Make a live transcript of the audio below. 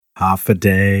Half a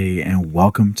day, and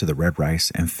welcome to the Red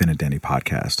Rice and Finadeni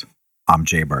podcast. I'm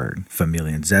Jay Bird,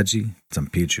 Familian Zeji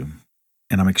Zampiju,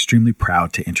 and I'm extremely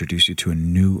proud to introduce you to a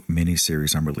new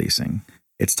mini-series I'm releasing.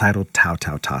 It's titled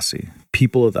Taotao Tåsi,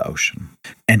 People of the Ocean,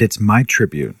 and it's my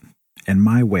tribute and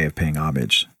my way of paying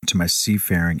homage to my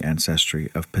seafaring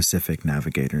ancestry of Pacific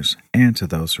navigators and to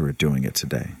those who are doing it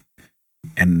today.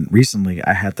 And recently,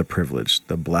 I had the privilege,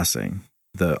 the blessing,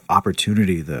 the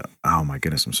opportunity, oh my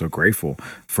goodness, I'm so grateful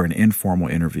for an informal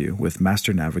interview with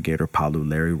Master Navigator Palu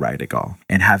Larry Reidegal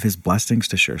and have his blessings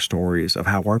to share stories of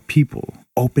how our people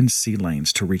opened sea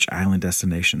lanes to reach island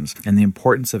destinations and the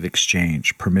importance of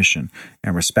exchange, permission,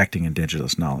 and respecting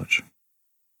indigenous knowledge.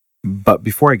 But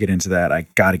before I get into that, I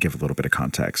got to give a little bit of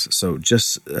context. So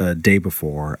just a day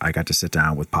before I got to sit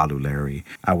down with Palu Larry,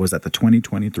 I was at the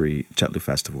 2023 Chetlu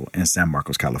Festival in San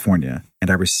Marcos, California, and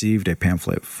I received a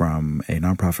pamphlet from a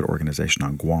nonprofit organization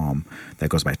on Guam that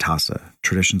goes by TASA,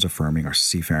 Traditions Affirming Our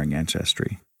Seafaring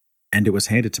Ancestry. And it was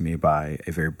handed to me by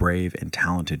a very brave and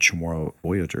talented Chamorro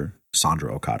voyager,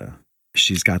 Sandra Okada.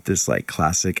 She's got this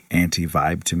classic auntie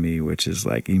vibe to me, which is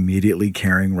immediately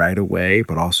caring right away,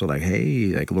 but also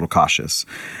hey, a little cautious.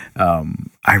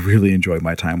 I really enjoyed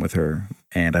my time with her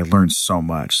and I learned so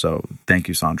much. So thank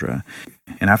you, Sandra.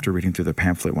 And after reading through the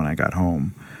pamphlet when I got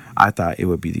home, I thought it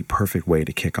would be the perfect way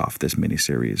to kick off this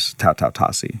miniseries, Taotao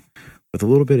Tåsi, with a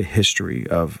little bit of history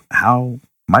of how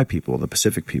my people, the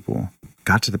Pacific people,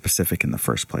 got to the Pacific in the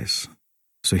first place.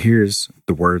 So here's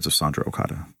the words of Sandra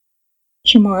Okada.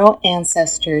 Chamorro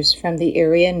ancestors from the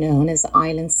area known as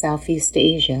Island Southeast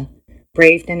Asia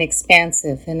braved an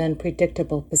expansive and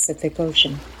unpredictable Pacific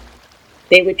Ocean.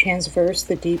 They would transverse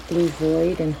the deep blue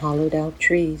void in hollowed-out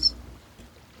trees.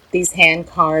 These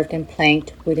hand-carved and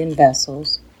planked wooden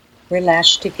vessels were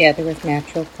lashed together with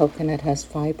natural coconut husk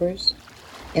fibers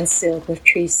and sealed with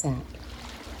tree sap.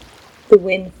 The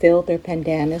wind filled their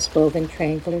pandanus woven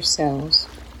triangular cells,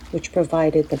 which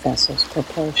provided the vessel's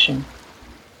propulsion.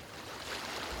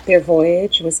 Their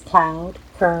voyage was cloud,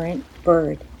 current,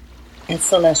 bird, and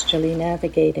celestially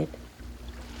navigated.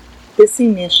 This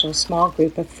initial small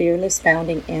group of fearless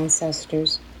founding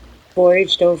ancestors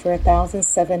voyaged over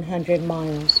 1,700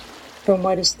 miles from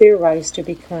what is theorized to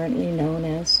be currently known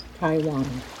as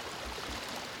Taiwan.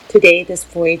 Today, this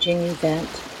voyaging event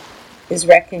is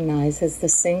recognized as the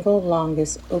single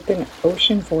longest open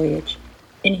ocean voyage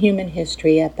in human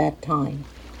history at that time.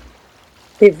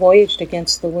 They voyaged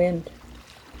against the wind,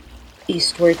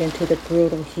 eastward into the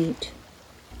brutal heat,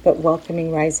 but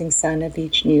welcoming rising sun of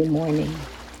each new morning.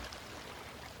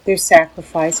 Their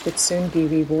sacrifice would soon be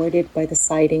rewarded by the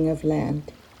sighting of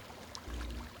land.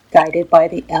 Guided by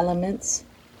the elements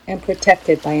and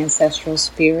protected by ancestral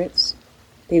spirits,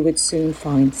 they would soon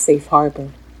find safe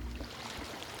harbor.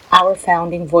 Our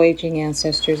founding voyaging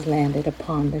ancestors landed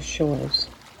upon the shores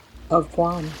of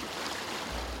Guam.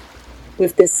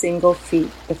 With this single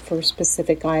feat, the first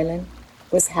Pacific island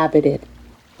was habited,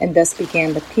 and thus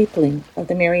began the peopling of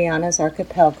the Marianas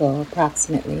Archipelago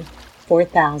approximately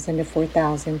 4,000 to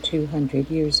 4,200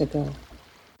 years ago.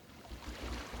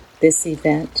 This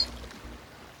event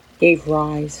gave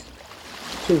rise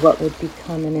to what would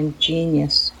become an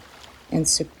ingenious and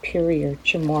superior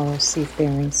Chamorro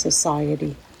seafaring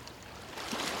society.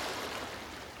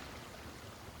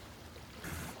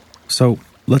 So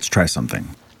let's try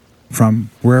something. From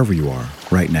wherever you are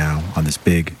right now on this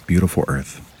big, beautiful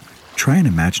earth, try and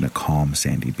imagine a calm,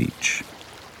 sandy beach.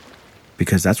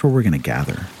 Because that's where we're going to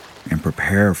gather and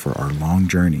prepare for our long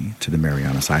journey to the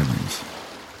Marianas Islands.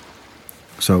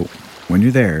 So when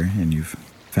you're there and you've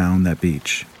found that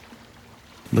beach,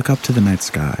 look up to the night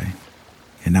sky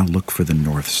and now look for the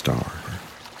North Star.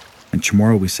 In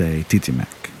Chamorro we say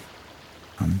Titimek.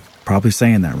 I'm probably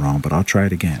saying that wrong, but I'll try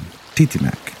it again.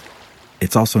 Titimek.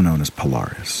 It's also known as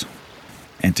Polaris.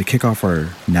 And to kick off our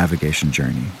navigation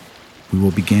journey, we will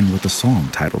begin with a song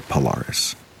titled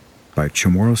Polaris by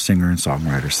Chamorro singer and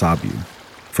songwriter Sabu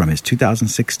from his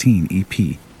 2016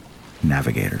 EP,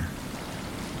 Navigator.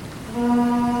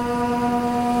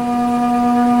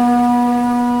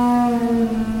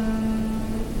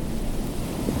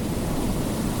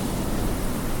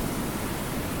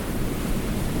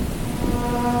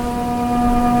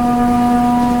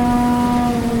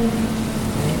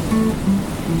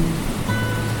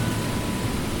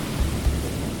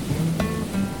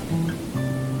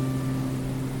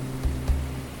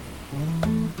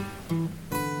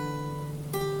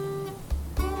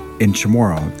 In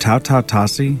Chamorro, Taotao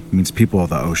Tåsi means people of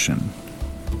the ocean.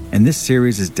 And this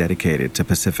series is dedicated to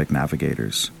Pacific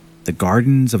navigators, the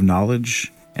guardians of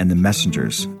knowledge and the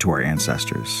messengers to our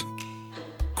ancestors.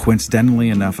 Coincidentally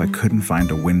enough, I couldn't find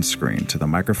a windscreen to the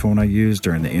microphone I used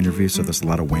during the interview, so there's a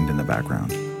lot of wind in the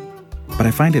background. But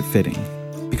I find it fitting,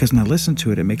 because when I listen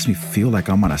to it, it makes me feel like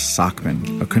I'm on a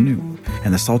sakman, a canoe,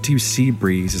 and the salty sea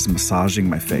breeze is massaging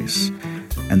my face.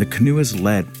 And the canoe is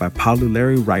led by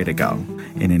Palulere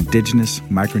Raidegal, an indigenous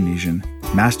Micronesian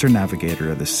master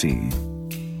navigator of the sea.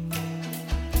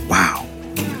 Wow.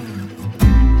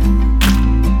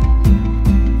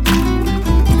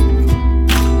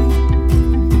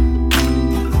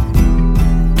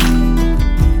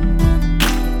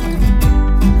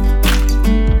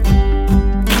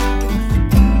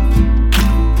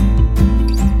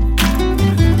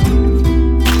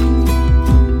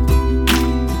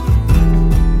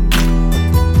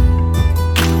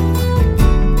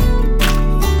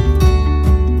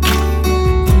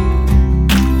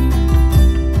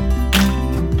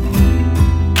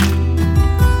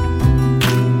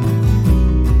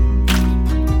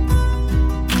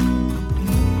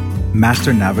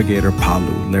 Master Navigator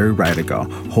Palu, Larry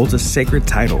Raidegal, holds a sacred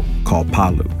title called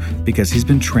Palu because he's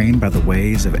been trained by the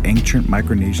ways of ancient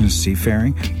Micronesian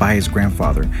seafaring by his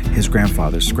grandfather, his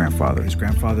grandfather's grandfather, his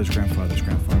grandfather's grandfather's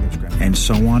grandfather's grandfather, and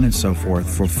so on and so forth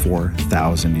for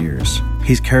 4,000 years.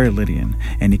 He's Carolinian,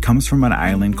 and he comes from an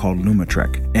island called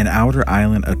Lumatrek, an outer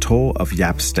island atoll of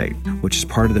Yap State, which is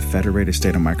part of the federated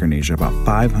state of Micronesia, about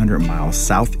 500 miles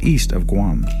southeast of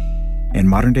Guam. In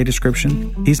modern-day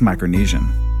description, he's Micronesian.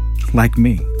 Like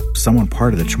me, someone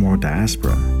part of the Chamorro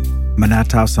diaspora.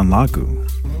 Manatao Sanlagu.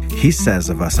 He says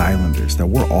of us islanders that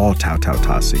we're all Taotao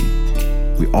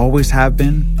Tåsi. We always have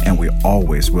been, and we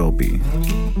always will be.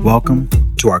 Welcome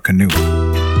to our canoe.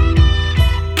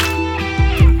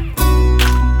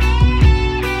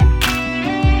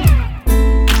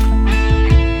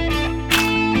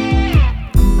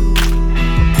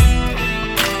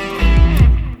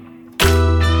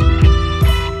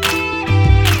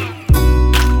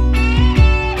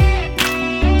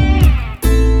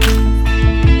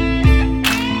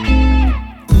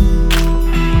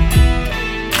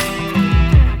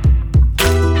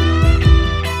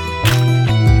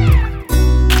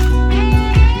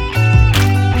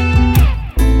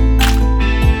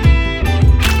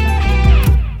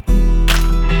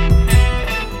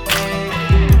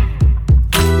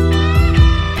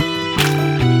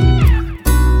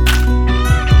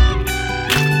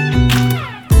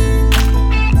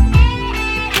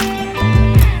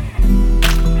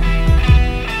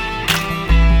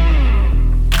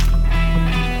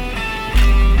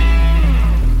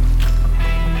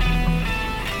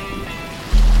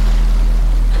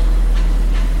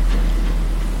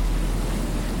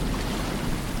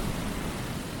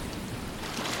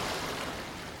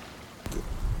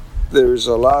 There's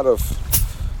a lot of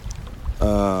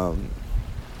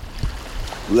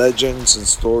legends and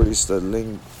stories that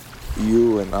link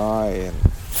you and I and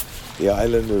the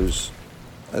islanders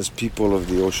as people of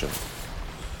the ocean.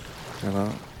 You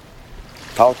know,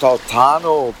 Taotao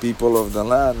Tano, people of the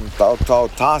land, Taotao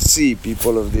Tåsi,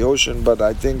 people of the ocean. But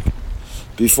I think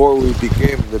before we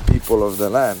became the people of the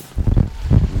land,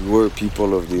 we were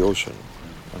people of the ocean.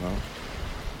 You know,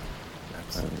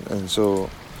 and so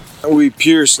we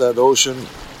pierce that ocean,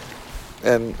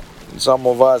 and some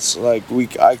of us,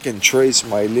 I can trace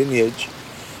my lineage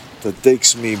that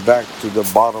takes me back to the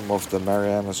bottom of the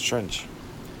Marianas Trench,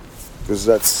 because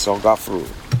that's Sogafru.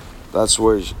 That's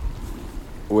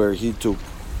where he took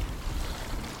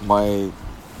my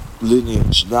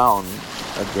lineage down,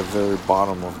 at the very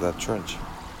bottom of that trench.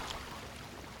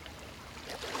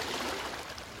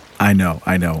 I know.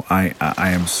 I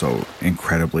am so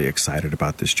incredibly excited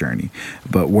about this journey,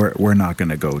 but we're not going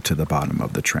to go to the bottom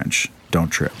of the trench. Don't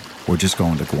trip. We're just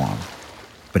going to Guam.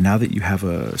 But now that you have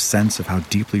a sense of how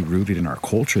deeply rooted in our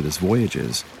culture this voyage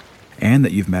is, and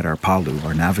that you've met our Palu,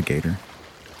 our navigator,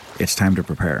 it's time to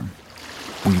prepare.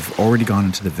 We've already gone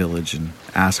into the village and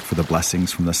asked for the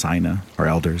blessings from the Saina, our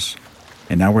elders,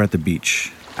 and now we're at the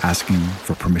beach, asking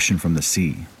for permission from the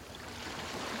sea.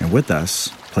 And with us,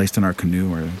 placed in our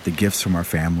canoe, are the gifts from our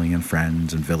family and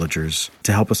friends and villagers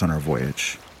to help us on our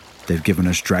voyage. They've given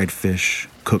us dried fish,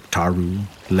 cooked taru,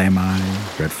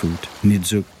 lemai, breadfruit,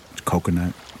 nidzuk,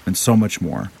 coconut, and so much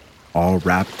more, all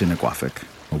wrapped in a guafik,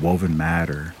 a woven mat,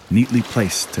 or neatly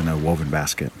placed in a woven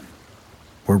basket.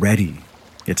 We're ready.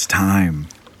 It's time.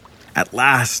 At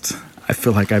last! I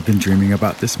feel like I've been dreaming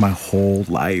about this my whole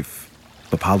life.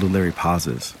 But Palulere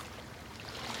pauses.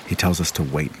 He tells us to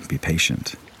wait and be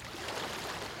patient,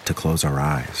 to close our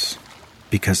eyes,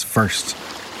 because first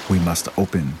we must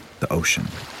open the ocean.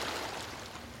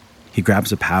 He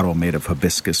grabs a paddle made of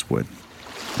hibiscus wood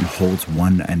and holds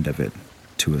one end of it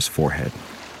to his forehead.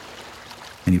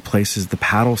 And he places the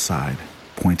paddle side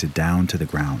pointed down to the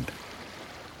ground.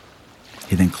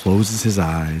 He then closes his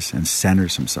eyes and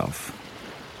centers himself,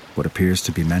 what appears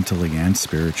to be mentally and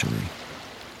spiritually.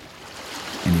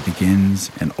 And he begins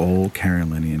an old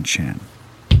Carolinian chant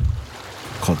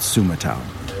called Taotao.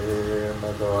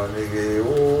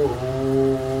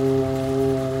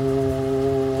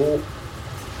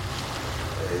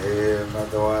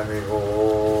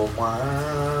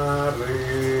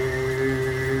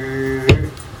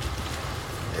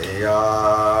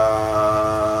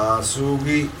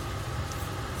 Sugi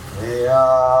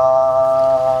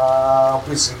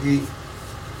Pisigi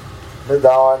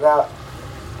Nadawana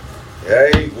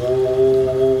Yaigo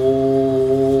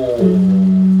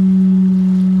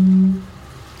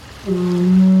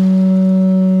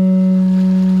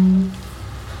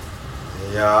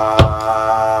Ya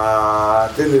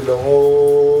Tililongo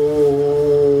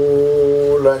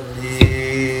Landi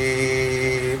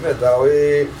Nadawi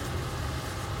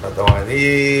Madawani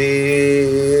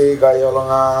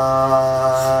Gayolanga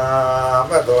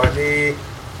Madawani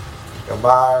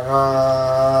Kamanga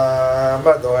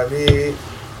Madawani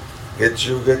Get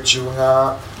you nga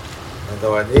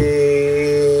Madawani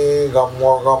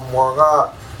Gamwa nga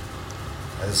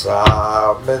Sa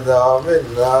Meda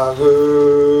Gu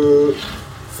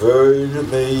Feuille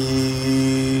de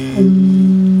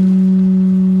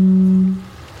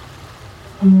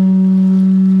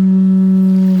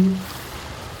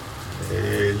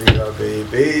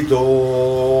Beto,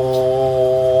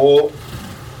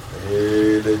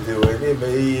 le dueni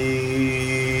mei,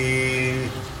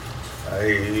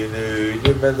 ai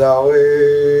ne medawe,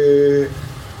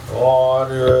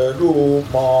 on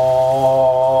luma,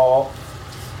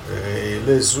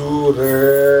 le sure,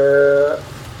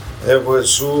 evo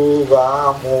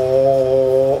sugamo,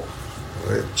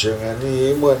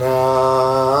 recengani mana,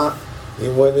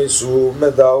 imani su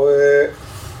medawe,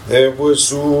 evo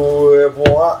su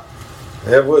evoa.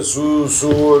 Evo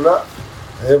susula,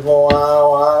 evo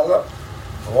awala,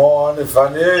 on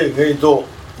fane grito.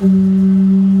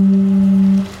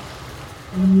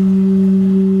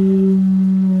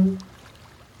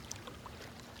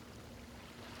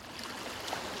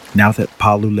 Now that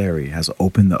Palulere has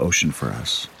opened the ocean for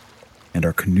us, and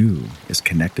our canoe is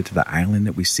connected to the island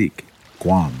that we seek,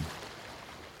 Guam,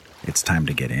 it's time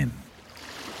to get in.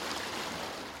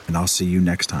 And I'll see you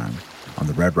next time on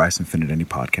the Red Rice Infinity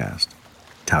podcast.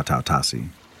 Taotao Tåsi.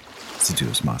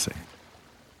 Situus Mase.